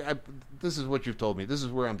maybe. This is what you've told me. This is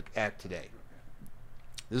where I'm at today.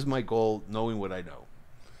 This is my goal, knowing what I know.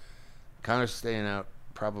 Connor's staying out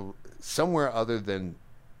probably somewhere other than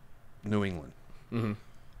New England, Mm-hmm.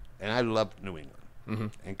 and I love New England, Mm-hmm.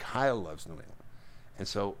 and Kyle loves New England, and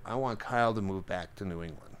so I want Kyle to move back to New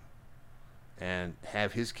England, and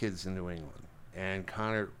have his kids in New England, and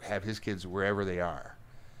Connor have his kids wherever they are,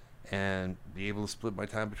 and be able to split my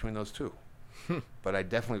time between those two. But I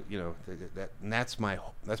definitely, and that's my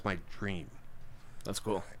dream. That's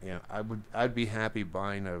cool. I'd be happy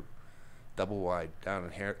buying a double wide down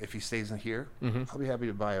in if he stays in here. Mm-hmm. I'll be happy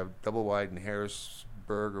to buy a double wide in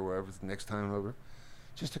Harrisburg or wherever the next time over,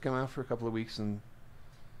 just to come out for a couple of weeks and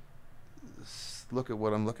look at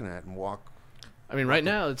what I'm looking at and walk. I mean, right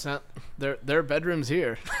now it's not their bedrooms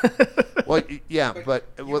here. Well, yeah, but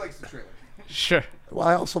he what, likes the trailer. Sure. well,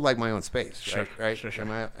 I also like my own space, Sure, right? sure.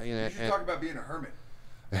 Am I, You should talk about being a hermit.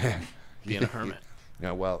 Being a hermit.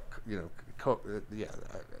 Yeah, well,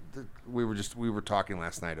 we were talking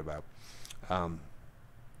last night about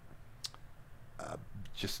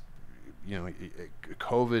just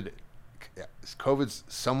COVID. COVID's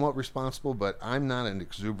somewhat responsible, but I'm not an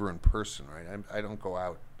exuberant person, right? I don't go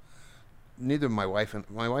out. Neither my wife and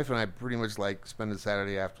I pretty much like spending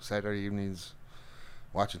Saturday evenings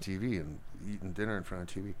watching TV and eating dinner in front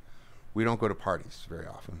of TV. We don't go to parties very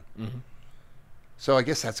often. Mm-hmm. So I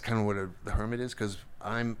guess that's kind of what the hermit is, because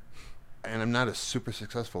I'm not a super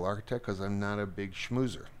successful architect because I'm not a big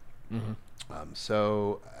schmoozer. Mm-hmm.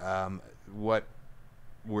 What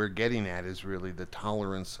we're getting at is really the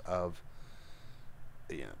tolerance of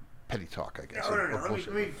petty talk, I guess. No. or Let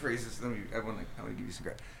bullshit. me phrase this. I want to give you some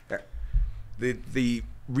credit. The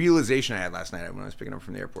realization I had last night when I was picking up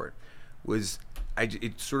from the airport was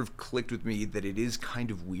it sort of clicked with me that it is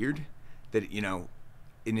kind of weird that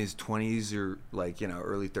in his 20s or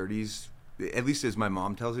early 30s, at least as my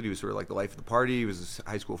mom tells it, he was sort of like the life of the party. He was a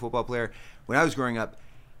high school football player. When I was growing up,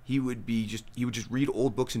 he would just read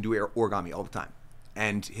old books and do origami all the time.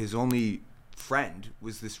 And his only friend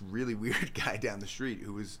was this really weird guy down the street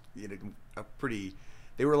who was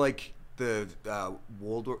they were like the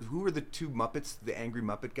Waldorf. Who were the two Muppets, the angry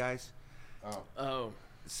Muppet guys? Oh.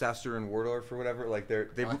 Saster and Waldorf or whatever. Like they're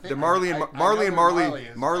think Marley I and know Marley and who Marley Marley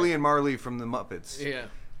is, Marley and Marley from the Muppets. Yeah.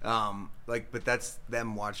 But that's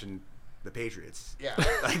them watching the Patriots. Yeah,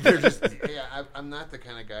 Like they're just I'm not the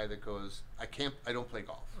kind of guy that goes. I don't play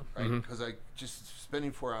golf, right? Mm-hmm. Because I just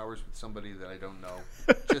spending 4 hours with somebody that I don't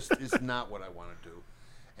know just is not what I want to do,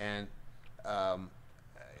 and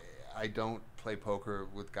I don't play poker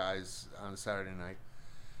with guys on a Saturday night.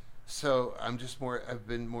 So I've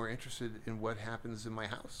been more interested in what happens in my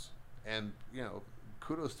house, and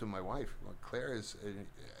kudos to my wife. Claire is an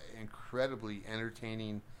incredibly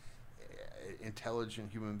entertaining,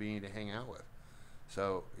 intelligent human being to hang out with.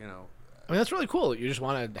 So I mean, that's really cool. You just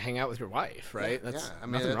want to hang out with your wife, right? Yeah, That's I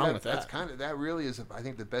mean, nothing wrong with That's that. that really is, I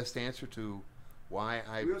think, the best answer to why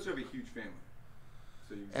I. We also have a huge family.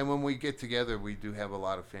 So And when we get together, we do have a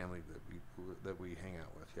lot of family that we hang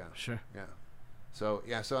out with. Yeah. Sure. Yeah. So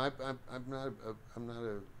I'm not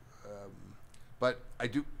a. But I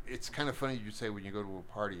do. It's kind of funny you say when you go to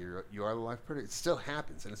a party, you are the life party. It still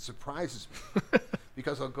happens, and it surprises me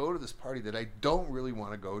because I'll go to this party that I don't really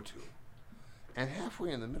want to go to, and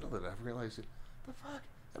halfway in the middle of it, I've realized that the fuck,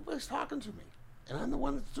 everybody's talking to me, and I'm the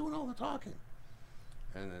one that's doing all the talking.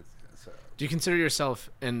 And it's Do you consider yourself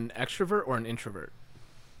an extrovert or an introvert?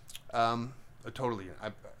 totally.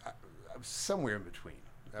 I'm somewhere in between.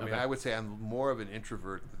 I mean, Okay. I would say I'm more of an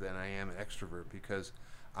introvert than I am an extrovert because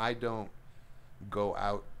I don't go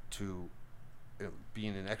out to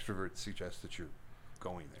being an extrovert suggests that you're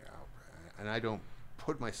going there out, and I don't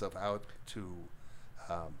put myself out to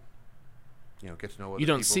get to know other You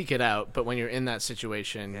don't people. seek it out, but when you're in that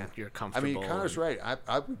situation, Yeah. you're I comfortable. mean, Connor's and- right.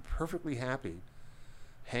 I'd be perfectly happy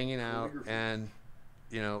hanging out and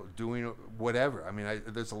doing whatever. I mean,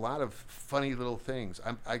 there's a lot of funny little things.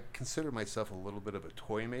 I consider myself a little bit of a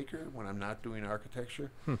toy maker when I'm not doing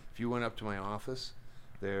architecture. If you went up to my office,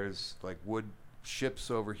 there's like wood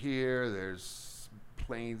ships over here. There's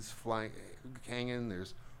planes flying, hanging.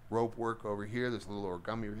 There's rope work over here. There's a little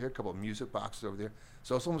origami over here. A couple of music boxes over there.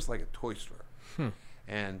 So it's almost like a toy store.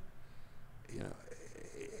 And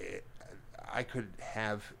I could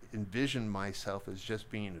have envisioned myself as just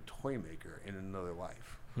being a toy maker in another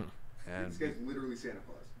life. And This guy's literally Santa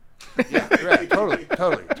Claus. yeah, right,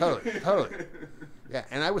 totally. Yeah,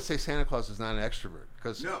 and I would say Santa Claus is not an extrovert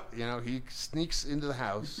because No. he sneaks into the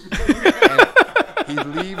house and he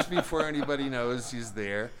leaves before anybody knows he's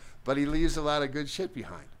there, but he leaves a lot of good shit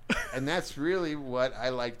behind, and that's really what I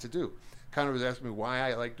like to do. Connor was asking me why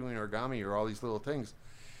I like doing origami or all these little things.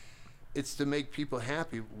 It's to make people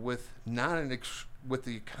happy with with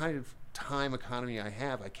the kind of time economy I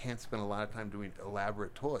have. I can't spend a lot of time doing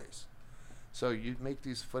elaborate toys. So you make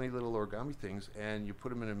these funny little origami things, and you put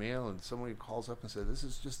them in a mail, and somebody calls up and says, "This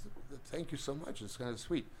is just thank you so much. It's kind of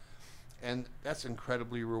sweet," and that's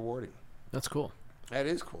incredibly rewarding. That's cool. That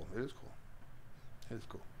is cool. It is cool. It is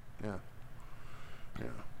cool. Yeah.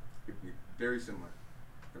 Very similar,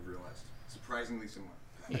 I've realized. Surprisingly similar.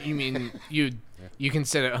 You mean you can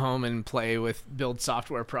sit at home and play with build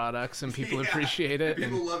software products and people Yeah. appreciate it?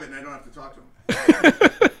 People And love it, and I don't have to talk to them.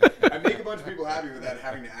 I make a bunch of people happy without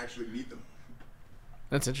having to actually meet them.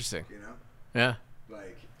 that's interesting. You know, Yeah.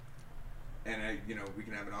 like, and we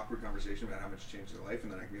can have an awkward conversation about how much changed their life,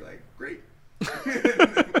 and then I can be like, great.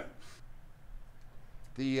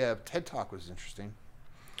 The TED Talk was interesting.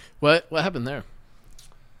 What happened there?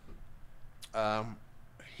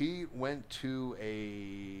 He went to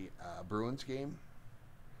a Bruins game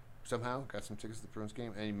somehow, got some tickets to the Bruins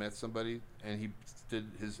game, and he met somebody, and he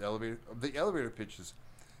did his elevator. The elevator pitch is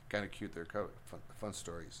kind of cute. They're kind of fun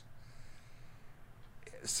stories.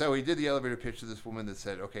 So he did the elevator pitch to this woman that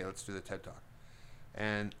said, "Okay, let's do the TED Talk."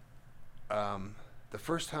 And the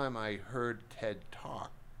first time I heard TED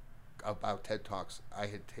Talk about TED Talks, I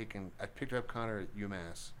picked up Connor at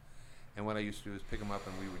UMass, and what I used to do is pick him up,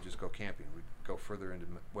 and we would just go camping. We'd go further into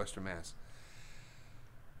Western Mass.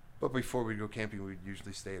 But before we'd go camping, we'd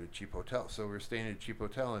usually stay at a cheap hotel. So we were staying at a cheap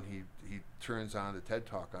hotel, and he turns on the TED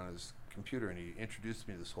Talk on his computer, and he introduced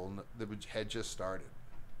me to this whole that had just started.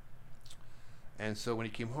 And so when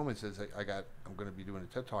he came home and says, I'm going to be doing a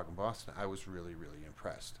TED Talk in Boston, I was really, really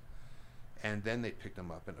impressed. And then they picked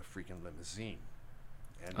him up in a freaking limousine.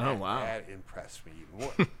 And that impressed me even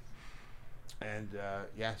more. And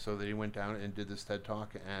so then he went down and did this TED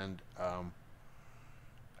Talk, and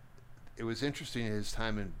it was interesting his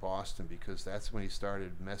time in Boston because that's when he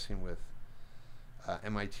started messing with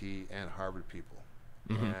MIT and Harvard people.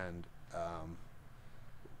 And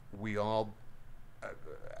we all,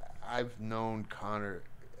 I've known Connor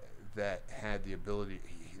that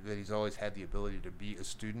he's always had the ability to be a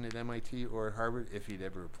student at MIT or at Harvard if he'd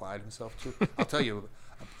ever applied himself to. I'll tell you,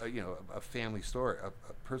 a family story, a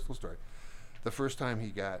personal story. The first time he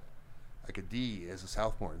got like a D as a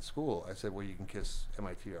sophomore in school, I said, "Well, you can kiss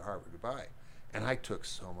MIT or Harvard goodbye," and I took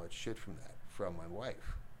so much shit from my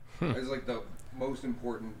wife. It was like the most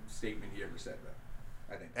important statement he ever said,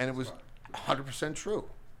 though, I think. And it was 100% true.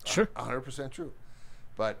 Sure. 100% true.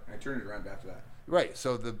 But I turned it around after that. right,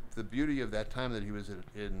 so the beauty of that time that he was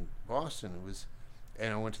in Boston was,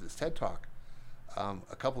 and I went to this TED Talk.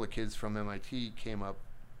 A couple of kids from MIT came up.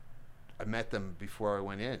 I met them before I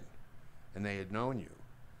went in, and they had known you,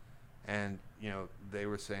 and they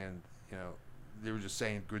were saying, they were just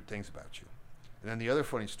saying good things about you. And then the other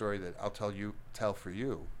funny story that I'll tell for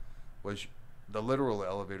you was the literal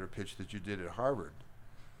elevator pitch that you did at Harvard.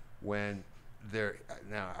 When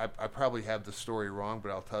I probably have the story wrong,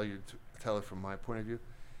 but I'll tell it from my point of view.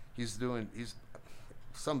 He's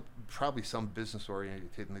probably some business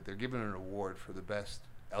oriented thing. They're giving an award for the best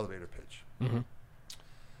elevator pitch.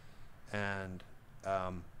 And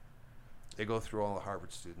they go through all the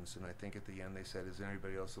Harvard students, and I think at the end they said, "Is there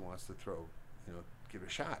anybody else that wants to give it a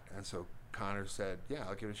shot?" And so Connor said, "Yeah,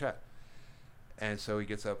 I'll give it a shot." And so he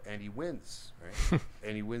gets up and he wins, right?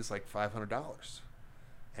 And he wins like $500.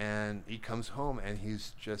 And he comes home and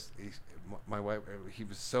my wife, he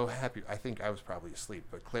was so happy. I think I was probably asleep,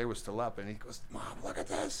 but Claire was still up, and he goes, "Mom, look at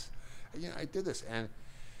this. I did this." And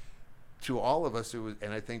to all of us, it was,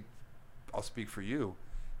 and I think I'll speak for you,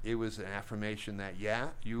 it was an affirmation that,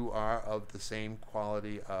 you are of the same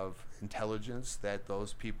quality of intelligence that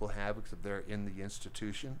those people have, except they're in the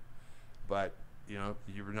institution. But,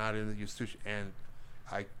 you're not in the institution. And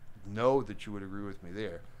I know that you would agree with me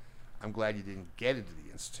there. I'm glad you didn't get into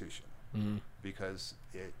the institution because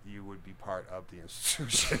you would be part of the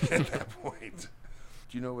institution at that point.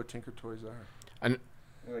 Do you know what Tinker Toys are?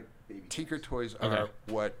 They're like baby Tinker Toys are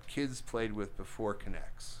what kids played with before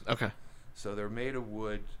K'NEX. Okay. So they're made of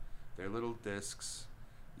wood. They're little discs.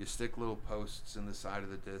 You stick little posts in the side of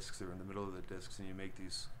the discs or in the middle of the discs, and you make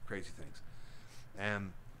these crazy things.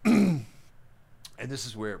 And and this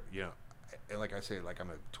is where, and like I say, like I'm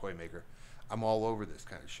a toy maker. I'm all over this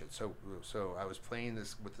kind of shit. So I was playing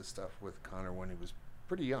this stuff with Connor when he was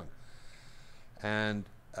pretty young, and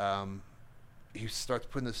he starts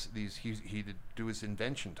putting he'd do his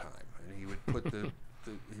invention time, and he would put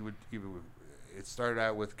it started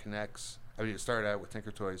out with K'NEX. It started out with Tinker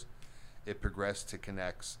Toys. It progressed to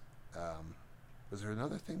K'NEX. Was there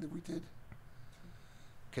another thing that we did?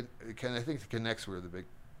 I think the K'NEX were the big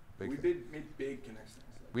We thing. made big K'NEX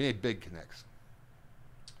things. We made big K'NEX.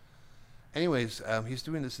 Anyways, he's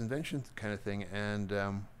doing this invention kind of thing, and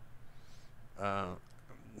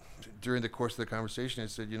during the course of the conversation, I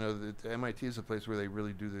said, the MIT is a place where they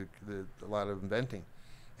really do a lot of inventing.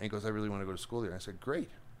 And he goes, I really want to go to school there. I said,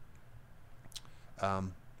 great. Why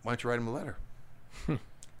don't you write him a letter?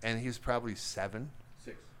 And he's probably 6,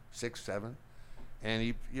 7, and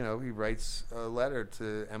he writes a letter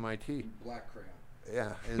to MIT. Black crayon.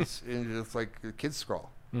 Yeah, it's like a kid's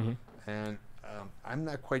scrawl. Mm-hmm. And I'm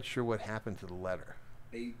not quite sure what happened to the letter.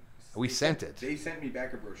 They sent it. They sent me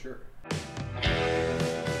back a brochure.